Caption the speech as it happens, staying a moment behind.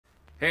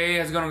Hey,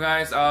 how's it going,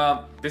 guys?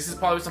 This is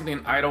probably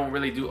something I don't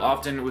really do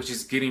often, which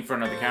is getting in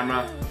front of the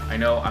camera. I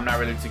know I'm not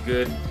really too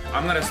good.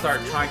 I'm gonna start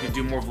trying to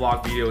do more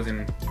vlog videos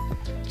and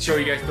show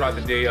you guys throughout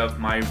the day of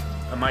my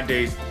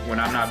days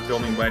when I'm not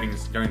filming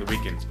weddings during the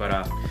weekends.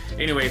 But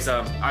anyways,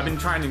 I've been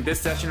trying in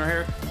this session right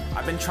here.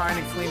 I've been trying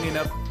to clean it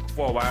up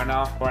for a while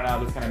now. Right now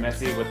it looks kind of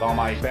messy with all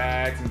my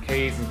bags and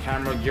cases and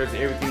camera gears,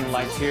 everything and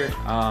lights here.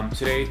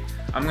 Today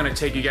I'm gonna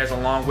take you guys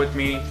along with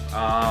me.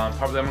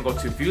 Probably I'm gonna go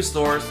to a few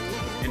stores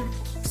and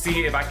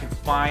see if I can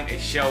find a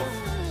shelf,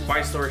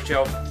 white storage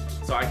shelf,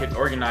 so I can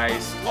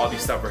organize all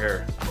these stuff right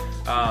here.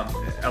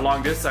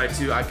 Along this side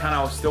too,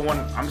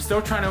 I'm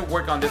still trying to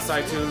work on this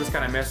side too. It's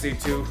kind of messy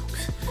too.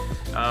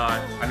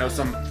 I know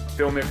some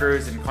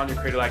filmmakers and content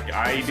creators like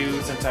I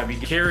do, sometimes we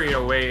get carried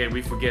away and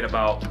we forget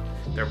about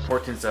the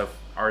importance of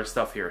our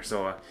stuff here.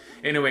 So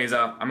anyways,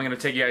 I'm gonna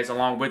take you guys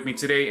along with me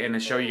today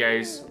and show you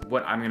guys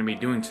what I'm gonna be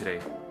doing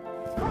today.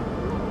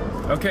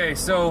 Okay,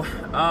 so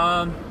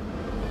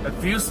a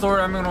few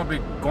stores I'm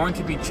going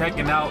to be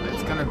checking out.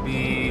 It's gonna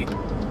be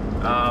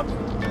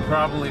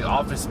probably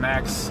Office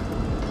Max,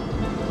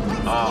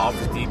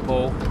 Office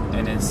Depot,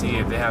 and then see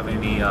if they have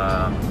any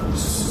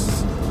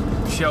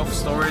shelf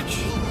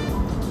storage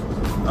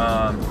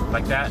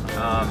like that.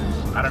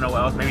 I don't know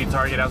what else. Maybe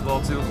Target as well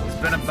too. It's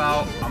been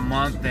about a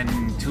month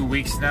and 2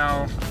 weeks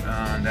now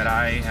that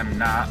I am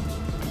not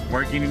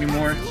working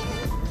anymore.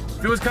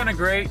 Feels kind of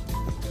great.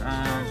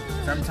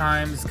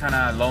 Sometimes kind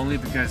of lonely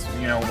because,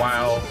 you know,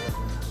 while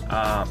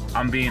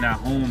I'm being at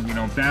home, you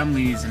know,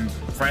 families and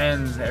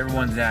friends,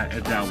 everyone's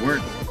at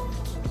work.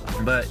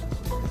 But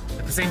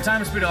at the same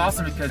time, it's pretty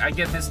awesome because I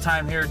get this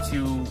time here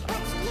to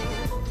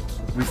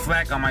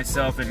reflect on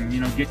myself and, you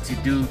know, get to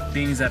do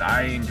things that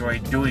I enjoy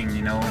doing,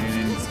 you know,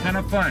 and it's kind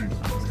of fun.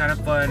 It's kind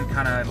of fun,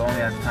 kind of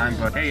lonely at the time,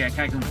 but hey, I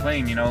can't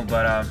complain, you know.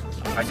 But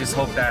I just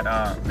hope that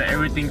that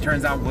everything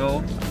turns out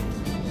well.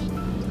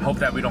 Hope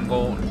that we don't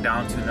go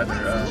down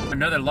to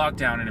another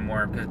lockdown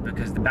anymore,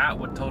 because that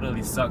would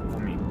totally suck for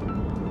me.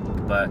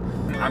 But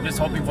I'm just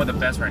hoping for the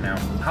best right now.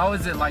 How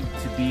is it like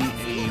to be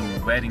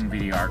a wedding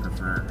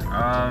videographer?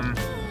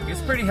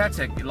 It's pretty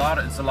hectic.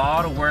 It's a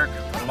lot of work,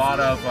 a lot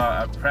of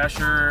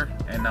pressure,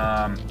 and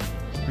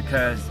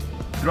because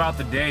throughout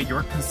the day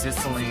you're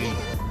consistently,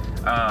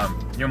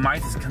 your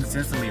mind is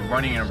consistently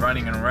running and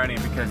running and running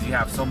because you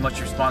have so much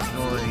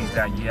responsibilities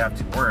that you have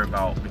to worry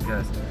about,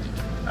 because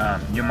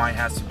your mind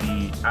has to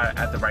be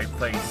at the right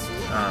place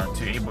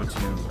to able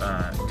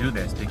to do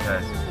this,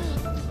 because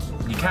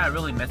you can't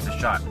really miss a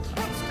shot,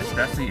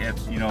 especially if,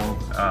 you know,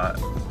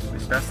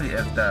 especially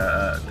if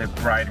the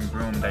bride and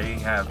groom, they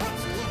have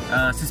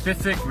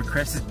specific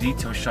requested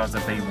detail shots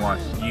that they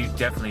want. You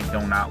definitely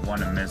do not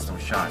want to miss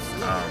those shots.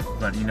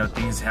 But you know,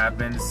 things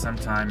happen.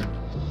 Sometimes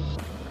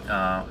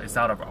it's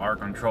out of our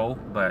control.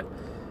 But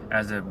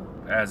as a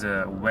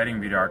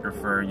wedding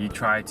videographer, you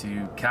try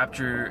to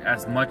capture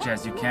as much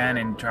as you can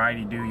and try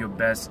to do your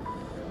best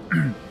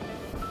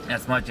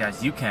as much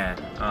as you can.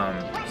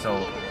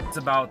 So it's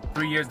about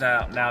 3 years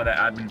now that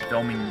I've been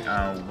filming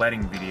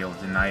wedding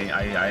videos, and I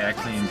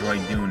actually enjoy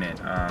doing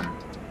it.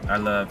 I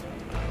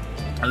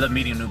love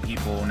meeting new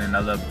people, and then I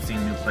love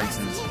seeing new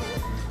places,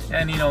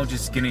 and, you know,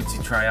 just getting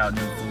to try out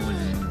new food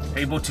and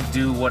able to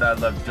do what I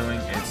love doing.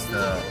 It's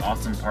the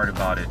awesome part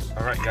about it.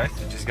 All right, guys,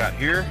 I just got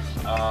here.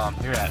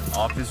 Here at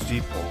Office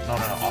Depot. No,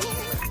 Office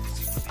Max. Let's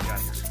see what we got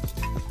here.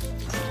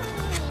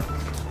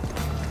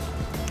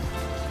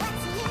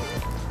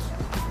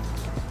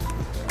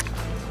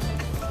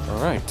 All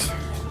right,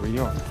 here we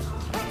go.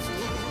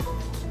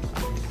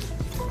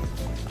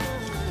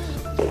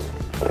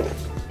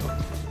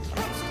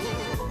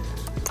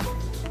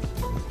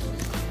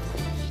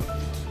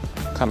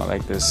 Kind of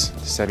like this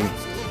setting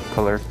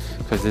color,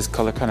 because this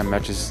color kind of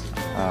matches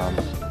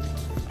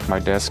my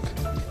desk.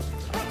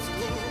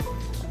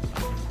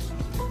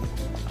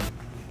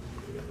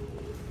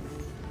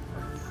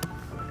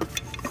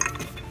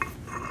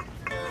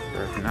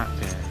 Or if not,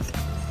 then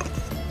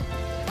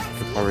I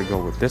could probably go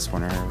with this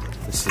one.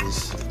 This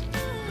is,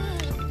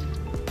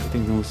 I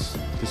think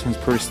this one's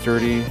pretty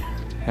sturdy,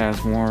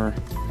 has more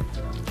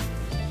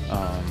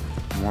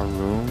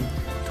room,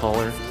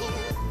 taller.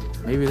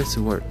 Maybe this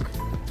would work.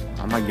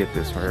 I might get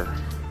this right here.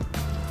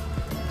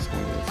 This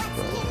one is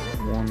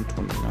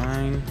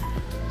 129.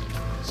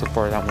 So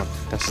far,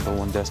 that's the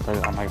one desk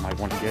I might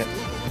want to get.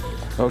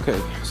 Okay,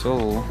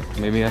 so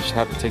maybe I should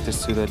have to take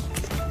this to the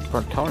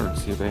front counter and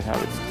see if they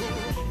have it.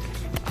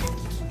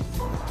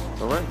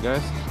 Alright,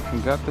 guys, we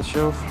got the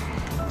shelf.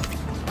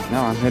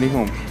 Now I'm heading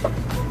home.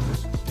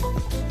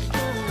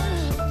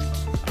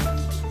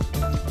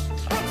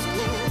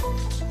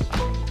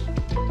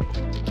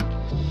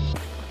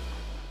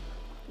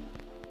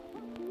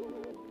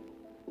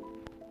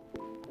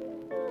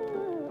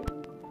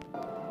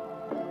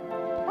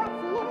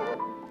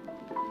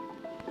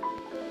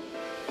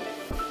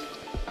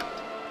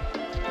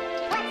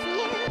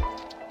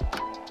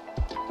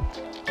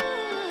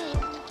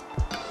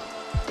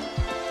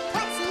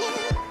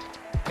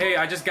 Hey,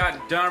 I just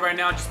got done right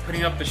now just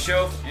putting up the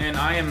shelf, and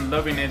I am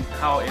loving it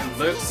how it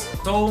looks.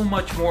 So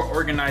much more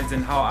organized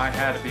than how I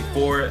had it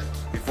before.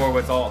 Before it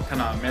was all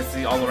kind of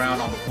messy all around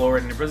on the floor,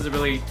 and it wasn't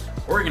really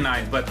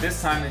organized, but this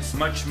time it's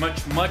much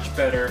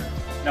better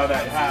now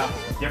that I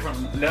have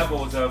different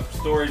levels of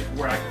storage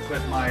where I can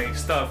put my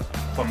stuff,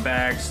 from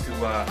bags to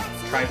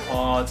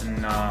tripods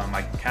and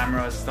my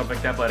cameras, stuff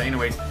like that. But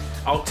anyways,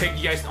 I'll take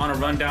you guys on a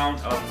rundown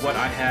of what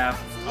I have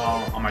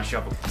on my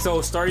shelf.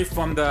 So starting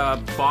from the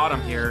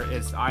bottom here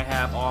is I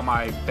have all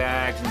my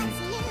bags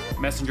and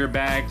messenger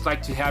bags. I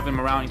like to have them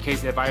around in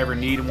case if I ever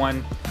need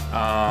one.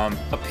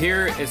 Up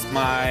here is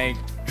my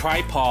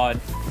tripod,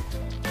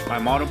 my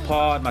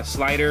monopod, my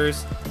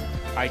sliders.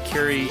 I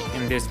carry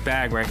in this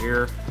bag right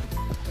here.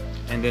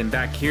 And then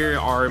back here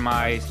are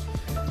my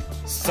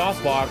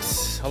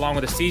softbox along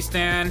with a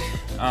C-stand.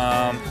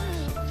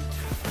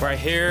 Right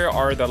here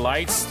are the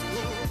lights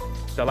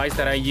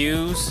that I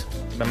use,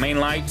 the main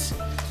lights.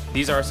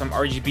 These are some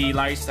RGB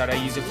lights that I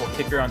use it for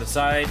kicker on the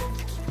side.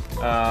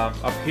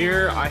 Up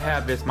here I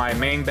have my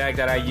main bag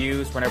that I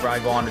use whenever I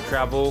go on to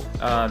travel.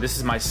 This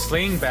is my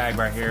sling bag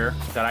right here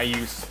that I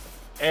use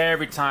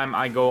every time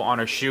I go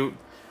on a shoot.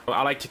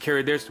 I like to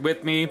carry this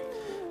with me.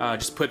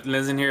 Just put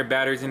lens in here,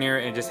 batteries in here,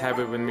 and just have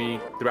it with me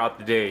throughout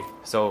the day.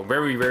 So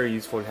very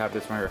useful to have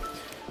this one here.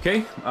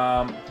 Okay,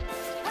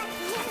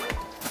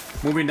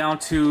 moving down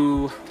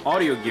to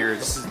audio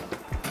gears.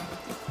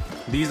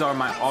 These are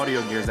my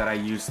audio gears that I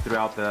use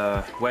throughout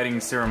the wedding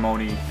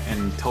ceremony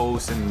and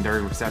toast and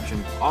during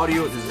reception.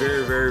 Audio is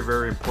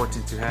very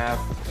important to have,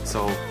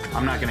 so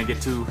I'm not gonna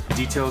get too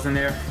details in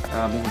there.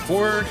 Moving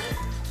forward,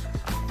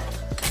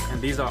 and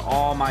these are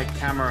all my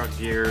camera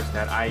gears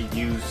that I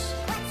use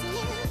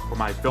for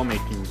my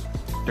filmmaking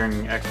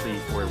during actually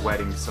for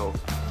weddings. So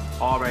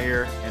all right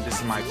here, and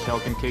this is my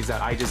Pelican case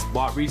that I just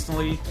bought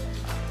recently.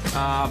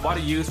 Bought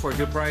it used for a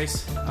good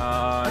price.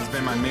 It's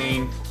been my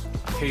main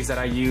case that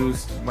I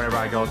use whenever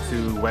I go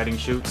to wedding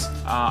shoots.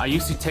 I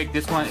used to take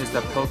this one, is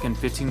the Pelican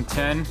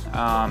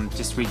 1510.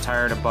 Just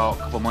retired about a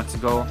couple months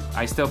ago.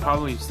 I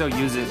probably still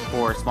use it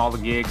for smaller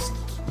gigs,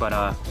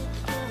 but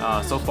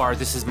so far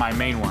this is my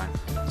main one.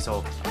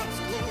 So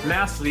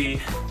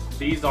lastly,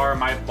 these are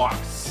my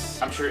box.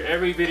 I'm sure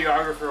every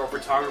videographer or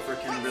photographer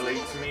can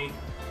relate to me.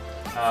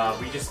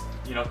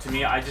 To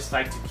me, I just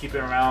like to keep it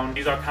around.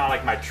 These are kind of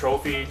like my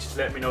trophy. Just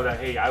let me know that,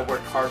 hey, I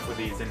worked hard for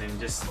these, and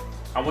then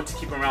I want to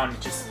keep them around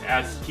just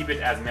keep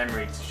it as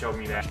memory to show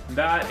me that.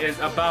 That is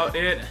about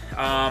it.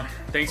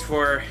 Thanks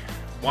for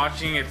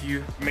watching if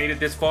you made it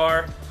this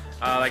far.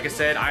 Like I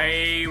said,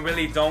 I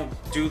really don't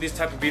do this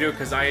type of video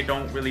because I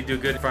don't really do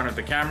good in front of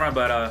the camera,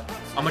 but I'm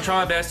gonna try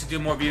my best to do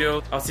more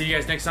video. I'll see you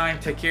guys next time.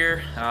 Take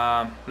care.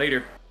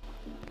 Later.